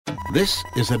This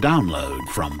is a download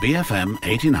from BFM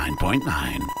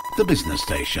 89.9, the business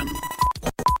station.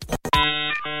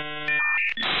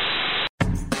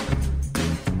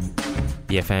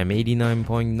 BFM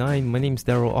 89.9, my name's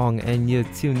Daryl Ong and you're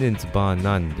tuned in to Bar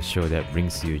None, the show that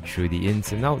brings you through the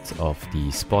ins and outs of the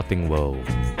sporting world.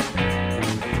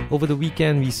 Over the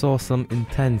weekend, we saw some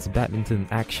intense badminton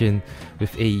action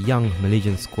with a young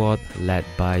Malaysian squad led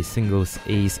by singles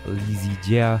ace Lizzie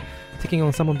Jia taking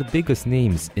on some of the biggest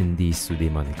names in the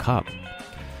Sudirman Cup.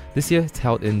 This year, it's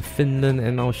held in Finland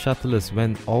and our Shuttlers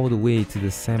went all the way to the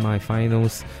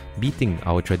semi-finals, beating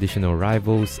our traditional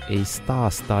rivals, a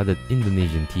star-studded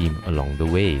Indonesian team along the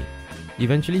way.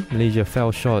 Eventually, Malaysia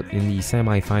fell short in the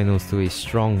semi-finals to a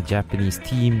strong Japanese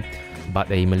team, but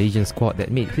a Malaysian squad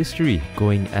that made history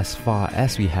going as far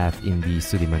as we have in the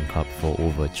Sudirman Cup for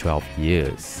over 12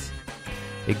 years.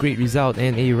 A great result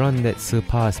and a run that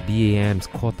surpassed BAM's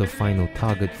quarter-final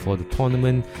target for the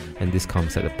tournament, and this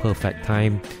comes at a perfect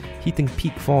time, hitting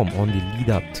peak form on the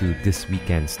lead-up to this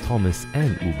weekend's Thomas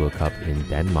and Uber Cup in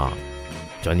Denmark.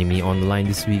 Joining me on the line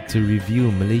this week to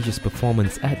review Malaysia's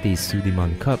performance at the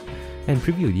Sudirman Cup and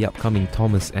preview the upcoming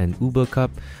Thomas and Uber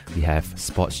Cup, we have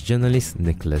sports journalist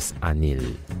Nicholas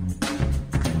Anil.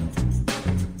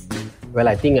 Well,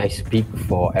 I think I speak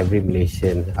for every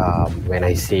Malaysian when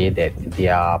I say that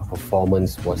their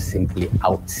performance was simply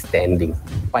outstanding,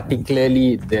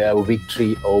 particularly the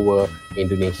victory over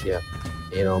Indonesia.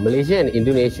 You know, Malaysia and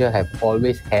Indonesia have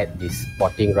always had this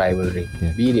sporting rivalry,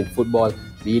 be it in football,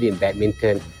 be it in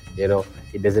badminton, you know,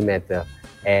 it doesn't matter.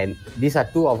 And these are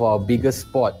two of our biggest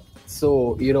sports.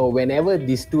 So, you know, whenever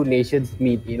these two nations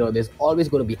meet, you know, there's always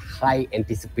going to be high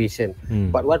anticipation.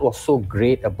 But what was so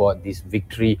great about this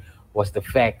victory was the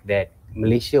fact that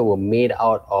Malaysia were made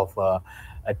out of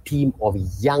a team of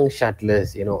young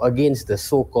shuttlers, you know, against the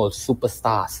so-called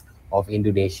superstars of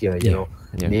Indonesia, you know.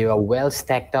 They were well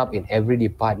stacked up in every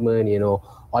department, you know,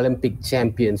 Olympic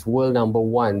champions, world number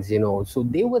ones, you know. So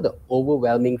they were the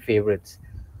overwhelming favorites.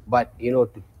 But, you know,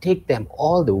 to take them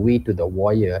all the way to the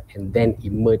wire and then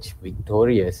emerge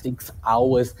victorious, 6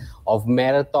 hours of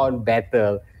marathon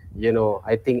battle, you know,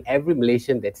 I think every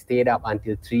Malaysian that stayed up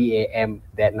until 3 a.m.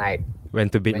 that night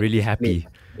went to bed really happy.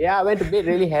 Yeah, went to bed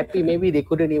really happy. Maybe they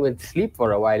couldn't even sleep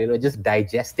for a while, you know, just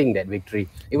digesting that victory.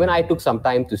 Even I took some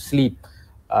time to sleep.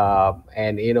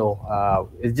 And, you know,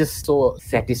 it's just so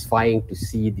satisfying to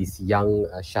see these young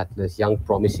shuttlers, young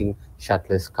promising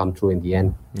shuttlers come through in the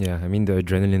end. Yeah, I mean, the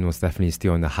adrenaline was definitely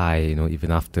still on the high, you know,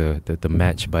 even after the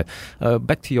match. But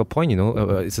back to your point, you know,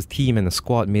 it's a team and a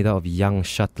squad made out of young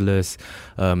shuttlers.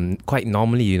 Quite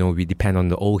normally, you know, we depend on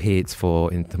the old heads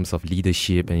in terms of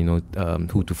leadership and, you know,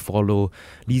 who to follow.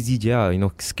 Lizzie Jia, you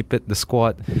know, skipped the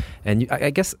squad. And I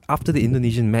guess after the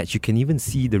Indonesian match, you can even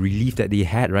see the relief that they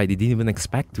had, right? They didn't even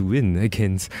expect to win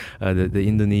against the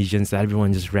Indonesians.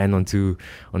 Everyone just ran onto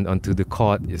the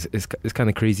court. It's kind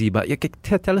of crazy. But yeah,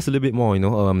 tell us a little bit more, you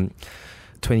know,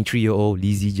 23-year-old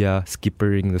Lizzie Jia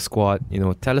skippering the squad. You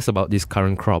know, tell us about this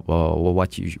current crop or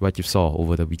what you saw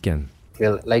over the weekend.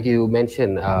 Well, like you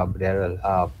mentioned,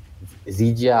 Daryl,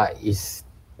 Zijia is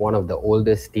one of the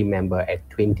oldest team member at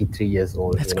 23 years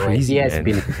old. That's crazy. He has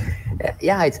been,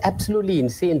 yeah, it's absolutely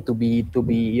insane to be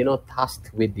you know,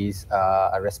 tasked with this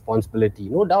responsibility.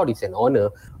 No doubt, it's an honor,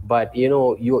 but you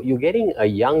know, you're getting a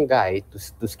young guy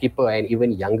to skipper an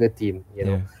even younger team. You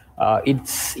know,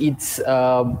 it's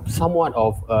somewhat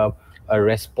of a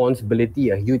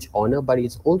responsibility, a huge honor, but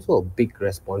it's also a big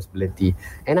responsibility.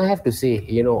 And I have to say,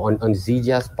 you know, on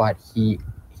Zija's part, he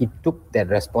took that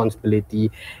responsibility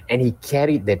and he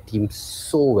carried that team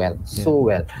so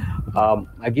well.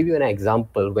 I'll give you an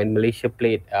example. When Malaysia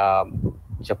played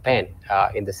Japan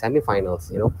in the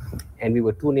semi-finals, you know, and we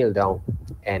were 2-0 down,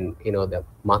 and you know, the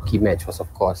marquee match was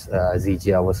of course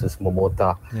Zijia versus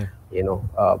Momota. You know,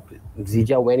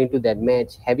 Zijia went into that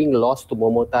match having lost to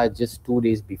Momota just 2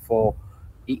 days before.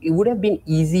 It would have been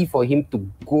easy for him to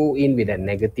go in with a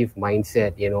negative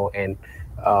mindset, you know, and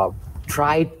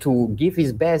try to give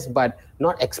his best but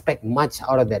not expect much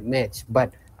out of that match.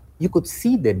 But you could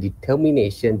see the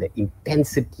determination, the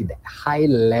intensity, the high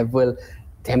level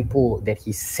tempo that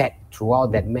he set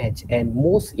throughout that match, and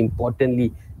most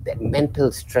importantly, that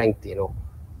mental strength, you know,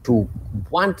 to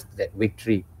want that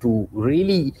victory, to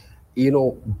really, you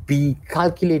know, be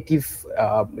calculative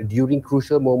during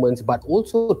crucial moments, but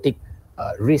also take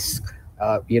risk,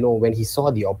 you know, when he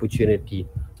saw the opportunity.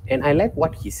 And I like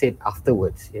what he said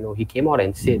afterwards. You know, he came out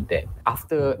and said that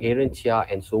after Aaron Chia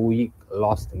and Sowi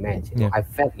lost the match, you know, I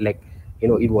felt like, you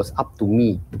know, it was up to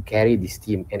me to carry this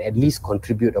team and at least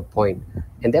contribute a point.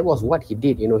 And that was what he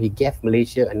did. You know, he gave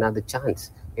Malaysia another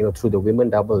chance, you know, through the women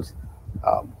doubles.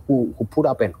 who put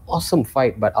up an awesome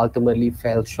fight but ultimately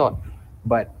fell short.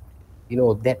 But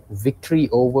that victory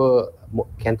over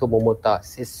Kento Momota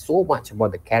says so much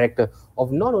about the character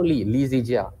of not only Lee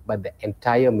Zijia but the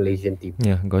entire Malaysian team.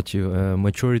 Yeah, got you.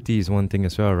 Maturity is one thing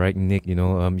as well, right, Nick? You're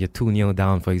 2-0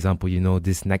 down, for example.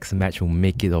 This next match will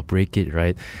make it or break it,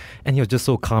 right? And you're just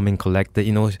so calm and collected.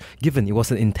 Given it was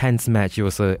an intense match, it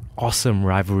was an awesome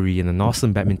rivalry and an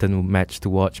awesome badminton match to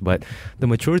watch. But the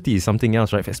maturity is something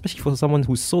else, right? Especially for someone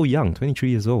who's so young, 23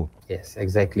 years old. Yes,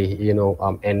 exactly.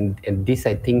 And this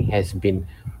I think has been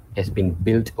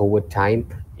built over time.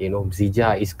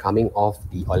 Zijia is coming off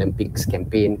the Olympics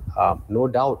campaign. No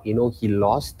doubt, he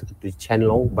lost to Chen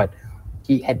Long, but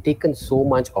he had taken so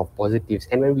much of positives.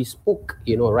 And when we spoke,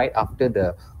 right after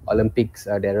the Olympics,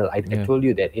 Daryl, I told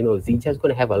you that, Zijia is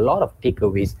going to have a lot of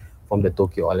takeaways from the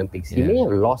Tokyo Olympics. He may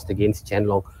have lost against Chen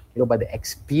Long, but the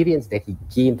experience that he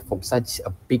gained from such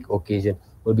a big occasion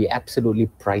will be absolutely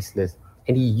priceless.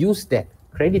 And he used that.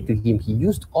 Credit to him, he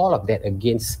used all of that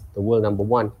against the world number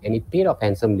one, and it paid off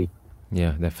handsomely.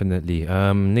 Yeah, definitely.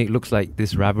 Nick, looks like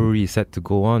this rivalry is set to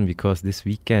go on because this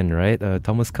weekend, right?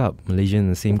 Thomas Cup, Malaysia in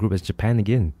the same group as Japan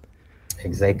again.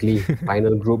 Exactly.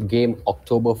 Final group game,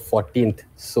 October 14th.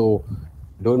 So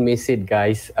don't miss it,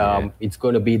 guys. It's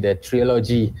going to be the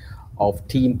trilogy of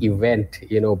team event,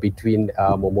 between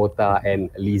Momota and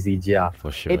Lee Zijia. For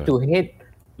sure. Head-to-head,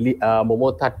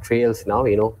 Momota trails now,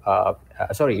 Lee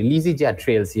Zijia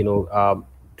trails,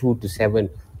 2-7.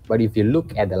 But if you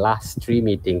look at the last three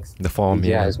meetings, the form,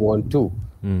 Zijia has won 2.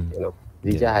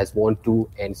 Zijia has won 2,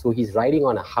 and so he's riding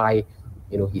on a high.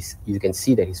 You can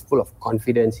see that he's full of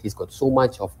confidence. He's got so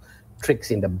much of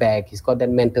tricks in the bag. He's got that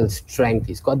mental strength.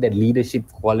 He's got that leadership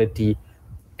quality.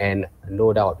 And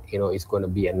no doubt, it's going to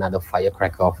be another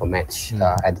firecracker of a match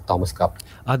at the Thomas Cup.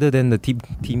 Other than the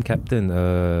team captain,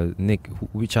 Nick,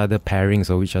 which other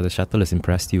pairings or which other shuttlers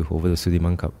impressed you over the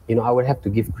Sudirman Cup? I would have to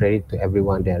give credit to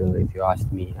everyone, Daryl, if you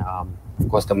ask me. Of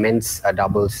course, the men's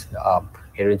doubles,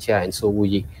 Aaron Chia and So Woo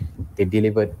Yik, they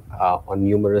delivered on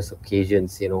numerous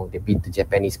occasions. They beat the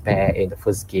Japanese pair in the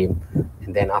first game.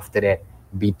 And then after that,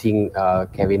 beating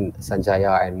Kevin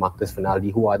Sanjaya and Marcus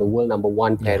Fernaldi, who are the world number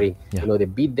one pairing. They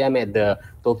beat them at the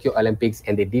Tokyo Olympics,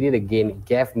 and they did it again. It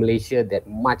gave Malaysia that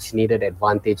much needed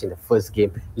advantage in the first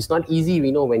game. It's not easy,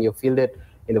 when you're fielded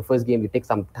in the first game. You take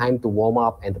some time to warm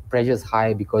up, and the pressure's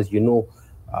high because you're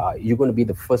going to be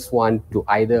the first one to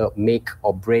either make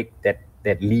or break that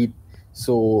lead.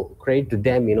 So credit to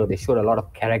them, they showed a lot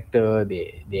of character.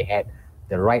 They had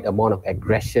the right amount of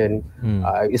aggression.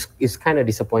 It's kind of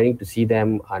disappointing to see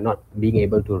them not being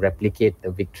able to replicate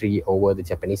the victory over the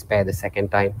Japanese pair the second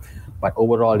time. But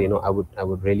overall, I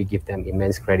would really give them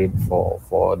immense credit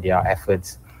for their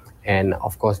efforts. And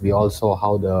of course, we all saw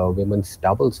how the women's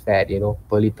doubles fared,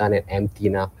 Perlitan and M.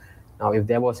 Tina. Now, if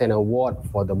there was an award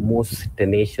for the most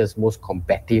tenacious, most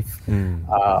combative,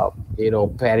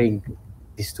 pairing,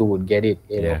 these two would get it.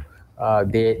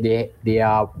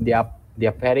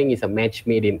 Their pairing is a match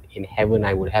made in heaven,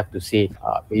 I would have to say.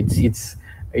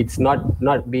 It's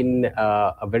not been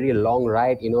a very long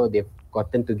ride. They've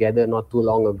gotten together not too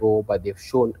long ago, but they've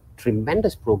shown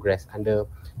tremendous progress under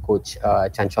Coach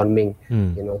Chan Chon Ming.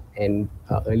 And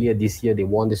earlier this year they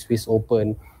won the Swiss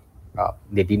Open.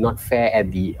 They did not fare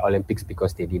at the Olympics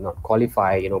because they did not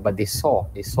qualify. But they saw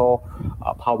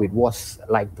how it was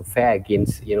like to fare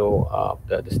against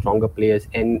the stronger players.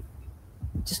 And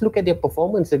just look at their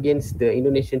performance against the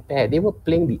Indonesian pair. They were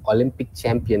playing the Olympic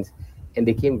champions, and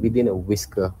they came within a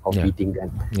whisker of beating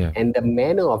them. And the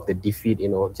manner of the defeat,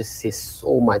 just says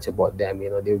so much about them. They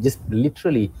were just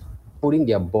literally putting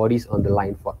their bodies on the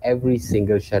line for every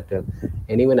single shuttle.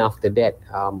 And even after that,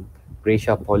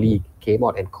 Gracia Polly came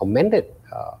out and commended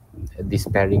this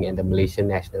pairing and the Malaysian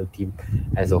national team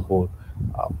as a whole.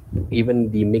 Even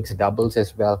the mixed doubles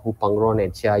as well, Hu Pangron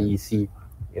and Chia Yi Si,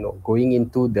 going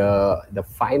into the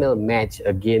final match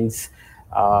against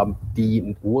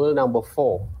the world number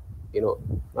 4,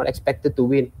 not expected to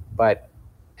win, but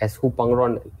as Hu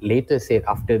Pangron later said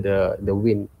after the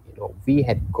win, we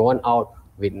had gone out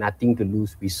with nothing to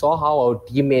lose. We saw how our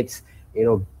teammates,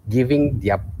 giving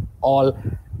their all,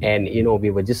 and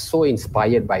we were just so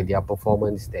inspired by their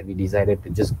performance that we decided to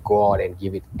just go out and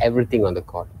give it everything on the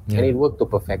court, and it worked to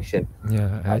perfection.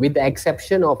 With the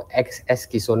exception of S.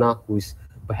 Kisona, who's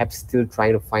perhaps still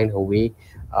trying to find her way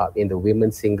in the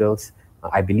women's singles.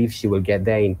 I believe she will get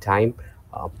there in time.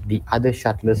 The other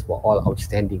shuttlers were all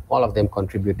outstanding. All of them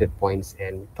contributed points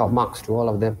and top marks to all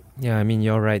of them. Yeah, I mean,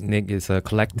 you're right, Nick. It's a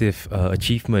collective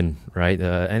achievement, right?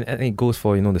 And it goes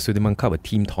for, the Sudirman Cup, a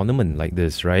team tournament like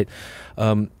this, right?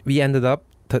 We ended up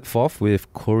third fourth with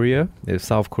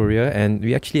South Korea, and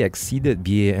we actually exceeded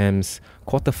BAM's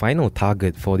quarter-final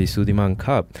target for the Sudirman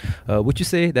Cup. Would you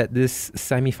say that this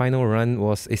semi-final run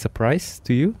was a surprise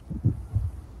to you?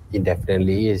 It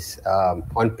definitely is.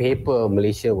 On paper,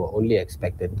 Malaysia were only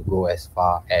expected to go as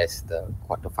far as the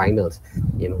quarterfinals.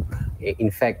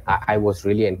 In fact, I was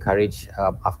really encouraged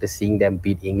after seeing them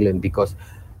beat England, because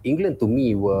England to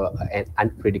me were an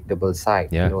unpredictable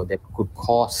side. That could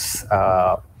cause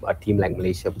a team like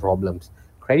Malaysia problems.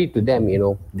 Credit to them.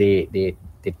 They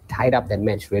tied up that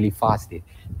match really fast. They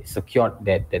secured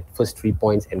that first 3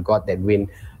 points and got that win.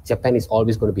 Japan is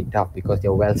always going to be tough because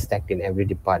they're well stacked in every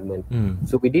department.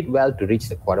 So we did well to reach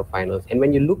the quarterfinals. And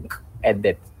when you look at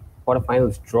that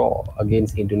quarterfinals draw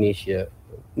against Indonesia,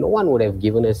 no one would have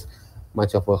given us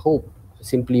much of a hope,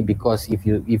 simply because if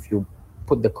you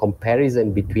put the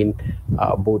comparison between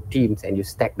both teams and you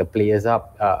stack the players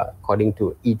up according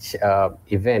to each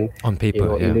event, on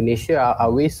paper, Indonesia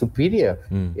are way superior.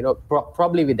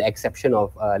 Probably with the exception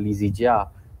of Lizzie Jia.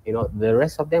 The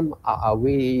rest of them are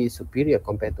way superior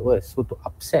compared to us. So to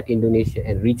upset Indonesia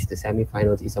and reach the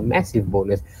semi-finals is a massive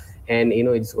bonus. And,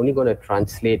 it's only going to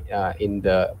translate in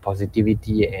the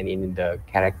positivity and in the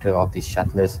character of these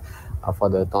shuttlers for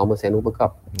the Thomas and Uber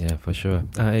Cup. Yeah, for sure.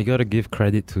 I got to give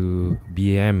credit to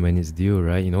BAM when it's due,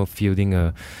 right? Fielding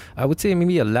I would say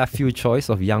maybe a left field choice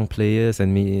of young players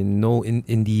and no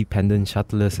independent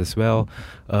shuttlers as well.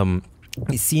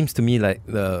 It seems to me like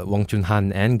Wong Chun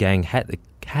Han and gang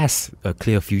has a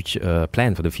clear future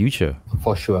plan for the future.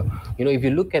 For sure. If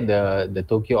you look at the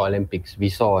Tokyo Olympics, we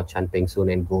saw Chan Peng Soon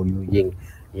and Goh Liu Ying.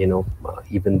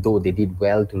 Even though they did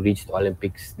well to reach the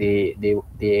Olympics,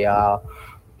 they are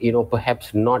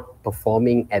perhaps not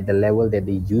performing at the level that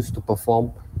they used to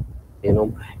perform.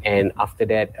 And after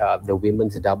that, the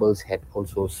women's doubles had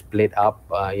also split up.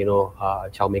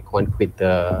 Chow Mei Kwan quit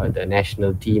the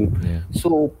national team.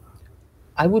 So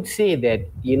I would say that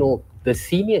the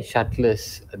senior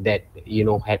shuttlers that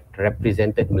had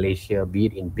represented Malaysia, be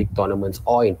it in big tournaments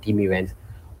or in team events,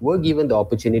 were given the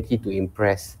opportunity to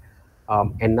impress.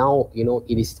 And now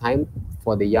it is time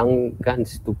for the young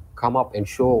guns to come up and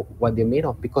show what they're made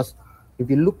of. Because if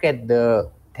you look at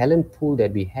the talent pool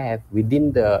that we have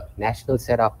within the national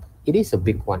setup, it is a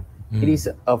big one. It is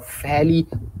a fairly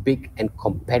big and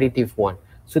competitive one.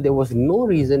 So there was no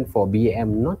reason for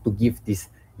BAM not to give these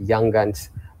young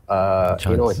guns a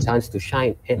chance to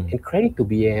shine. And credit to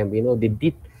BAM,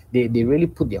 they really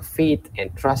put their faith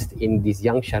and trust in these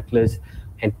young shuttlers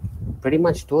and pretty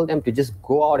much told them to just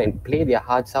go out and play their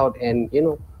hearts out and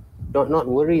not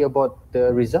worry about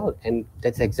the result. And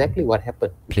that's exactly what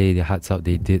happened. Play their hearts out,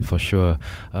 they did, for sure.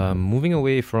 Moving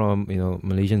away from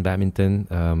Malaysian badminton,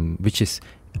 which is,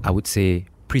 I would say,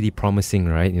 pretty promising,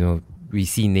 right? We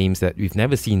see names that we've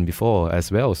never seen before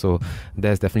as well. So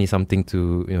there's definitely something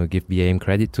to give BAM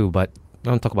credit to. But I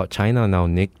want to talk about China now,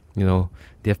 Nick.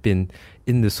 They've been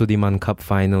in the Sudirman Cup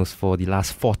finals for the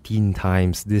last 14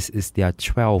 times. This is their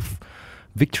 12th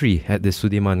victory at the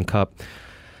Sudirman Cup.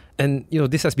 And,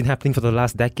 this has been happening for the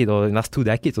last decade or the last 2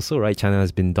 decades or so, right? China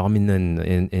has been dominant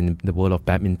in the world of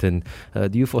badminton.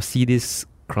 Do you foresee this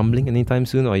crumbling anytime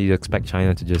soon, or you expect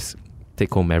China to just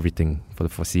take home everything for the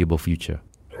foreseeable future?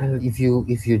 Well, if you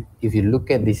look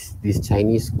at this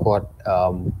Chinese squad,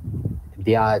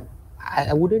 they are.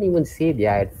 I wouldn't even say they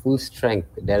are at full strength,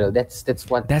 Daryl. That's the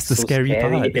so scary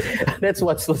part. That's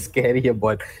what's so scary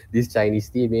about this Chinese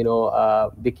team.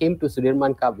 They came to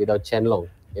Sudirman Cup without Chen Long.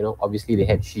 Obviously they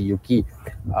had Shi Yuki,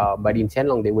 but in Chen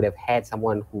Long they would have had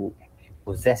someone who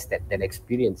possessed that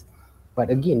experience. But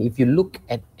again, if you look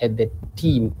at the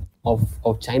team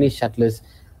of Chinese shuttlers,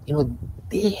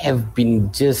 they have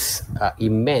been just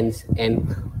immense,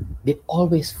 and they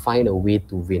always find a way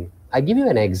to win. I give you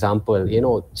an example.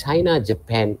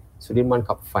 China-Japan Sudirman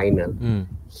Cup final.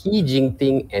 He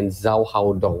Jingting and Zhao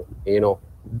Haodong.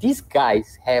 These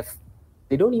guys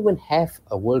they don't even have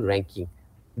a world ranking.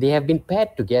 They have been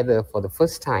paired together for the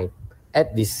first time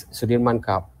at this Sudirman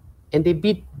Cup, and they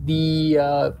beat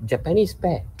the Japanese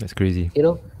pair. That's crazy.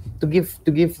 To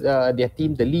give their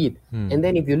team the lead. And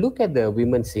then if you look at the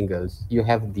women's singles, you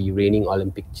have the reigning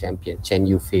Olympic champion Chen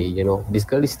Yufei. This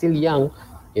girl is still young,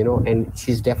 and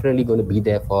she's definitely going to be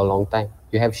there for a long time.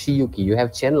 You have Shi Yuki, you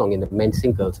have Chen Long in the men's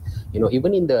singles.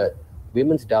 Even in the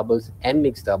women's doubles and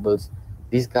mixed doubles,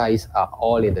 these guys are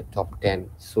all in the top 10.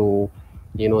 So,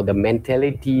 the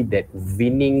mentality, that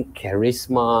winning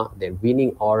charisma, that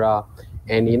winning aura,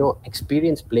 and,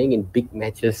 experience playing in big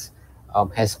matches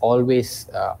has always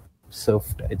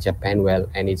served Japan well,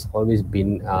 and it's always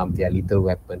been their little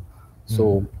weapon.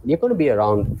 So they're going to be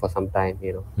around for some time.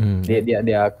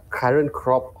 Their current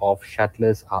crop of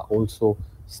shuttlers are also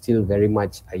still very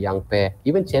much a young pair.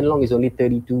 Even Chen Long is only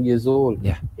 32 years old.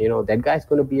 Yeah. That guy's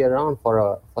going to be around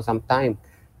for some time.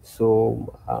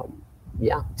 So,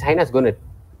 China's going to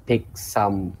take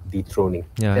some dethroning.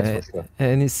 Yeah, That's for sure.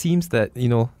 and it seems that,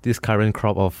 this current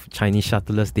crop of Chinese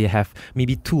shuttlers, they have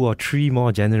maybe 2 or 3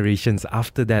 more generations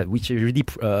after that, which are really,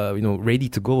 ready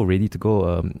to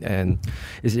go. And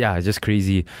it's just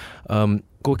crazy.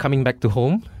 Coming back to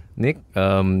home, Nick,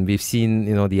 we've seen,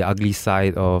 the ugly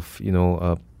side of,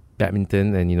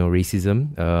 badminton and,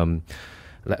 racism.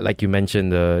 Like you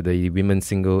mentioned, the women's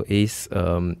single ace,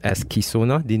 as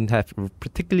Kisona, didn't have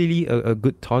particularly a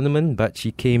good tournament, but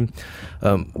she came.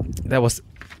 That was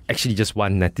actually just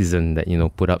one netizen that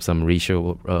put up some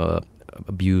racial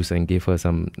abuse and gave her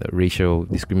some racial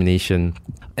discrimination.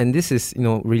 And this is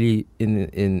really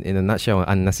in a nutshell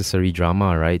unnecessary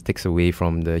drama, right? It takes away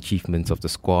from the achievements of the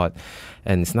squad,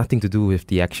 and it's nothing to do with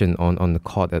the action on the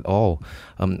court at all.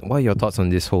 What are your thoughts on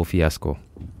this whole fiasco?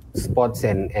 Sports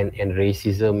and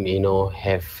racism,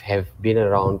 have been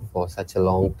around for such a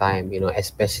long time,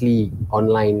 especially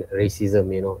online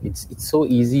racism. It's so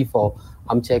easy for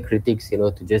armchair critics,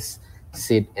 to just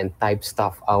sit and type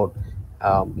stuff out,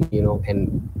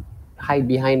 and hide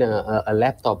behind a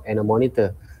laptop and a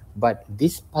monitor. But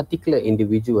this particular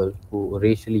individual who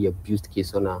racially abused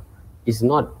Kisona is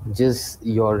not just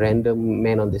your random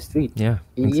man on the street. Yeah,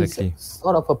 exactly. He is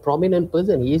sort of a prominent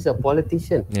person. He is a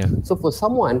politician. Yeah. So for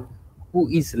someone who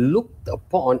is looked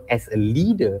upon as a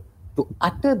leader to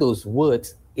utter those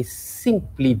words is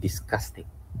simply disgusting,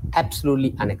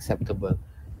 absolutely unacceptable.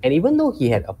 And even though he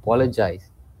had apologized,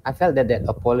 I felt that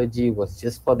apology was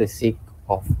just for the sake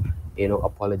of,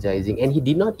 apologizing. And he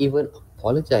did not even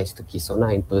apologize to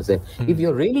Kisona in person. If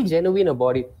you're really genuine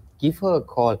about it, give her a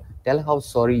call. Tell her how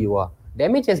sorry you are.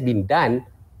 Damage has been done,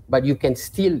 but you can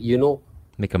still,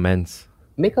 make amends.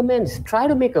 Make amends. Try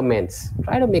to make amends.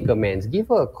 Give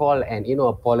her a call and,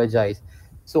 apologize.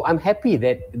 So I'm happy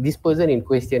that this person in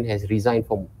question has resigned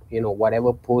from,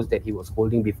 whatever post that he was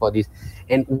holding before this.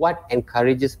 And what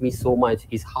encourages me so much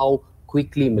is how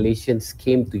quickly Malaysians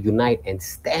came to unite and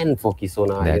stand for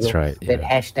Kisona. That's right. Yeah. That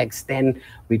hashtag stand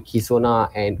with Kisona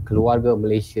and Keluarga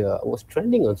Malaysia was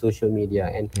trending on social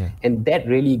media. And that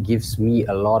really gives me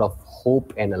a lot of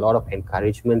hope and a lot of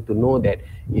encouragement to know that,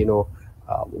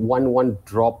 one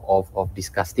drop of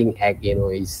disgusting act,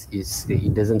 is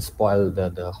it doesn't spoil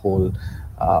the whole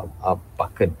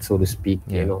bucket, so to speak.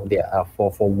 Yeah. There are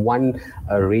for one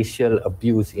racial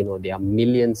abuse, there are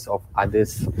millions of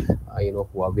others,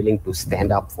 who are willing to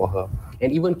stand up for her.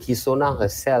 And even Kisona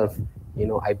herself,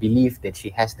 I believe that she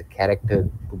has the character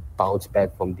to bounce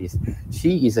back from this.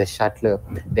 She is a shuttler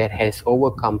that has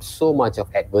overcome so much of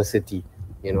adversity.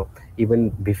 Even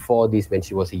before this, when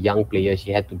she was a young player,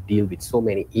 she had to deal with so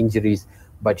many injuries,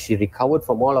 but she recovered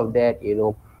from all of that,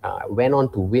 went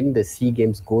on to win the SEA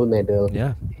Games gold medal,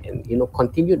 and,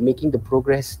 continued making the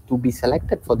progress to be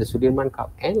selected for the Sudirman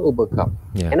Cup and Uber Cup.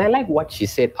 Yeah. And I like what she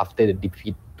said after the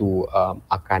defeat to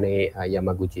Akane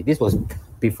Yamaguchi. This was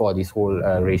before this whole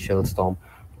racial storm.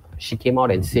 She came out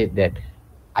and said that,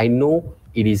 I know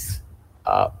it is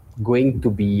going to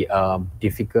be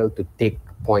difficult to take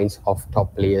points of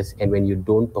top players, and when you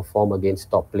don't perform against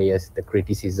top players, the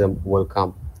criticism will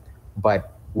come.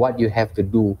 But what you have to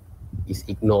do is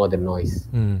ignore the noise.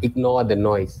 Ignore the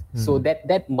noise. So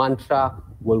that mantra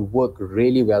will work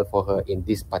really well for her in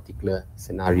this particular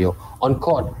scenario. On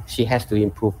court, she has to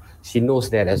improve. She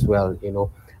knows that as well.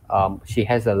 She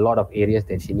has a lot of areas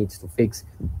that she needs to fix,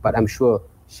 but I'm sure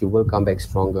she will come back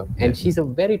stronger. And she's a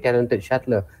very talented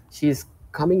shuttler. She's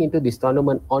coming into this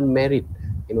tournament on merit.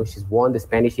 She's won the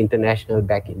Spanish International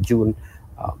back in June,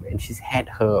 and she's had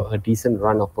her decent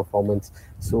run of performance.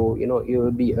 So, it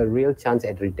will be a real chance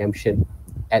at redemption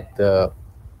at the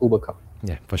Uber Cup.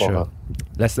 Yeah, for sure. Her.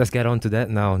 Let's get on to that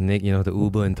now, Nick. The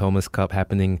Uber and Thomas Cup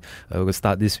happening. We'll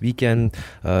start this weekend.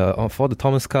 For the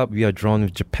Thomas Cup, we are drawn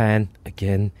with Japan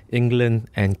again, England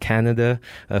and Canada.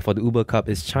 For the Uber Cup,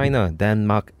 it's China,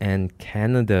 Denmark and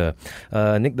Canada.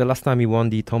 Nick, the last time we won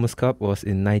the Thomas Cup was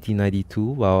in 1992,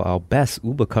 while our best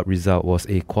Uber Cup result was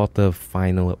a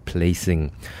quarter-final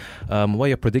placing. What are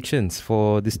your predictions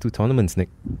for these two tournaments, Nick?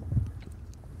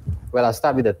 Well, I'll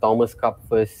start with the Thomas Cup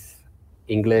first.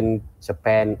 England,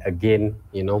 Japan again,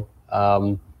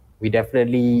 we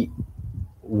definitely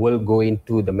will go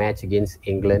into the match against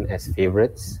England as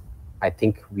favourites. I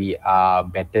think we are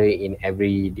better in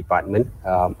every department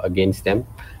against them.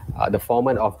 The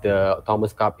format of the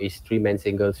Thomas Cup is 3 men's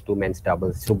singles, 2 men's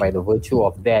doubles. So by the virtue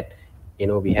of that,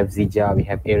 we have Zija, we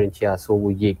have Aaron Chia, So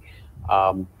Woo Yik,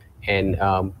 and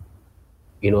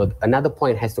another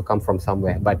point has to come from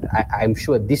somewhere. But I'm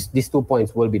sure these 2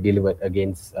 points will be delivered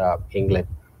against England.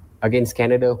 Against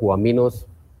Canada, who are minnows,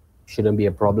 shouldn't be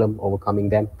a problem overcoming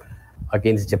them.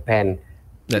 Against Japan,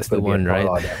 that's the one,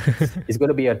 right? It's going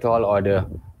to be a tall order.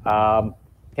 Kento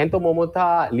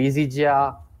Momota,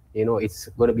 Lizijia, it's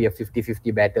going to be a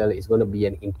 50-50 battle. It's going to be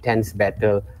an intense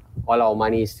battle. All our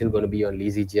money is still going to be on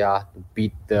Lizijia to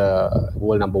beat the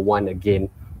world number 1 again.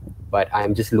 But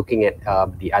I'm just looking at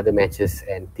the other matches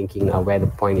and thinking where the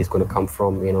point is going to come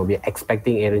from. We're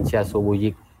expecting Erencia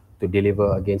Sobujik to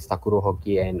deliver against Takuro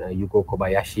Hoki and Yugo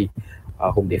Kobayashi,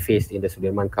 whom they faced in the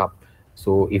Sudirman Cup.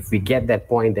 So if we get that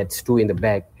point, that's 2 in the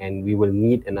bag, and we will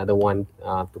need another one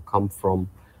to come from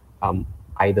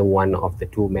either one of the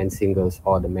 2 men's singles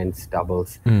or the men's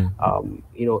doubles.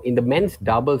 In the men's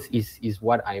doubles is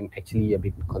what I'm actually a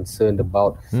bit concerned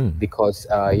about because,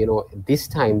 this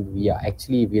time we are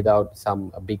actually without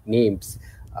some big names.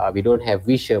 We don't have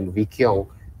Wisham, Vikyong,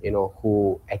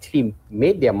 who actually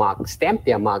made their mark, stamped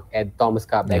their mark at Thomas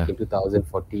Cup back in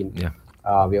 2014. Yeah.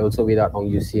 We're also without Ong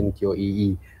Yusin, Teo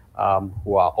Ee,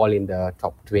 who are all in the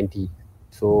top 20.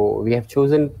 So we have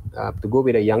chosen to go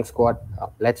with a young squad.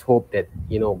 Let's hope that,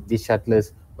 these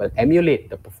shuttlers will emulate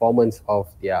the performance of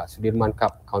their Sudirman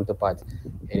Cup counterparts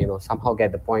and, somehow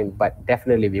get the point. But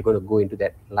definitely we're going to go into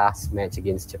that last match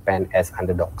against Japan as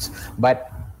underdogs. But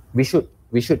we should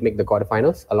make the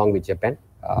quarterfinals along with Japan,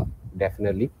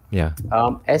 definitely. Yeah.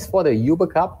 As for the Uber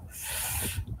Cup,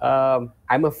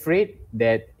 I'm afraid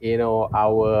that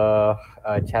our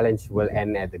challenge will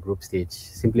end at the group stage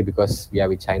simply because we are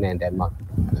with China and Denmark.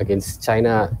 Against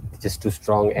China, it's just too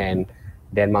strong, and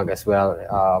Denmark as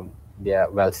well. They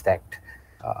are well stacked.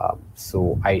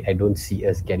 So I don't see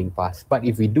us getting past. But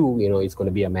if we do, it's going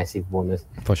to be a massive bonus.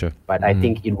 For sure. But I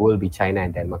think it will be China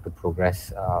and Denmark to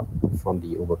progress from the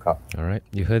Uber Cup. All right.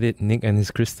 You heard it, Nick and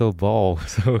his crystal ball.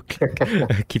 So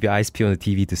keep your eyes peeled on the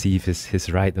TV to see if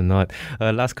he's right or not.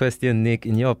 Last question, Nick.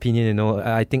 In your opinion,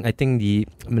 I think the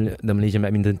Malaysian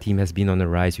badminton team has been on the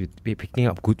rise. We're picking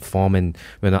up good form and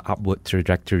we're on an upward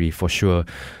trajectory for sure.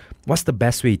 What's the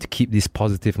best way to keep this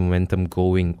positive momentum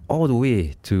going all the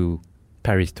way to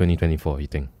Paris 2024, you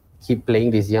think? Keep playing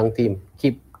this young team.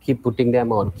 Keep putting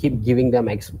them on. Keep giving them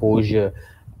exposure.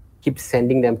 Keep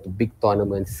sending them to big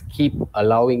tournaments. Keep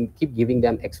giving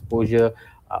them exposure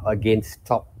against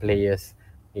top players.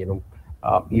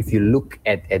 If you look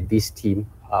at this team,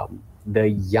 the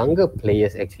younger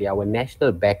players, actually, our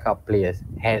national backup players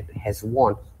has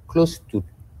won close to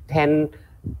 10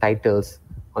 titles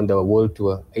on the World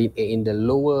Tour, in the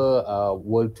lower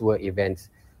World Tour events.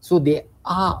 So they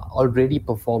are already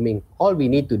performing. All we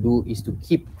need to do is to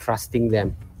keep trusting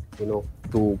them,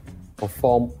 to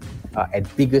perform at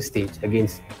bigger stage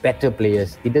against better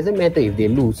players. It doesn't matter if they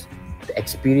lose. The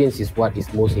experience is what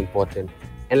is most important.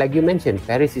 And like you mentioned,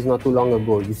 Paris is not too long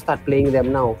ago. You start playing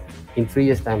them now, in 3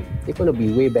 years' time, they're going to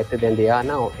be way better than they are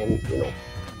now. And,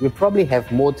 we'll probably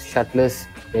have more shuttlers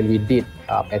than we did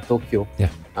at Tokyo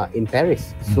in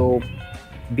Paris. So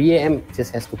BAM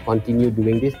just has to continue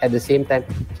doing this. At the same time,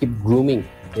 keep grooming,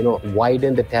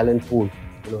 widen the talent pool,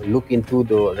 look into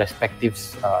the respective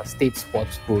state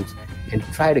sports schools and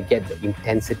try to get the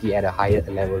intensity at a higher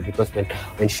level. Because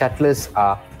when shuttlers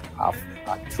are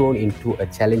thrown into a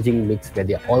challenging mix where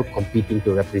they're all competing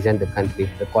to represent the country,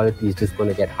 the quality is just going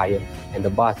to get higher and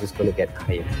the bar is just going to get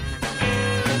higher.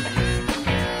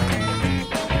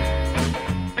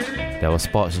 That was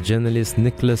sports journalist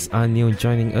Nicholas Anil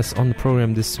joining us on the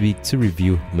program this week to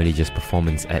review Malaysia's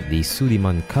performance at the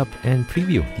Sudirman Cup and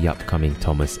preview the upcoming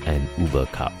Thomas and Uber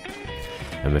Cup.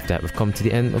 And with that, we've come to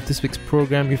the end of this week's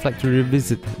program. If you'd like to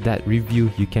revisit that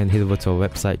review, you can head over to our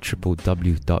website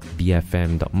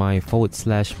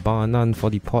www.bfm.my/Barnan for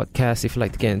the podcast. If you'd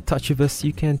like to get in touch with us,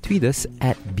 you can tweet us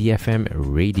at BFM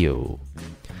Radio.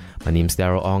 My name's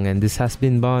Daryl Ong, and this has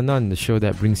been Bar None, the show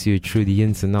that brings you through the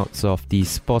ins and outs of the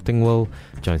sporting world.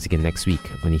 Join us again next week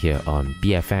when you're here on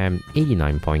BFM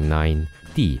 89.9,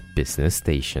 the business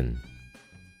station.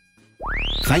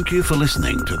 Thank you for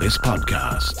listening to this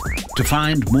podcast. To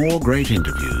find more great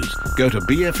interviews, go to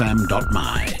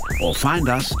bfm.my or find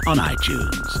us on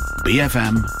iTunes.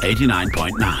 BFM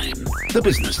 89.9, the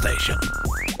business station.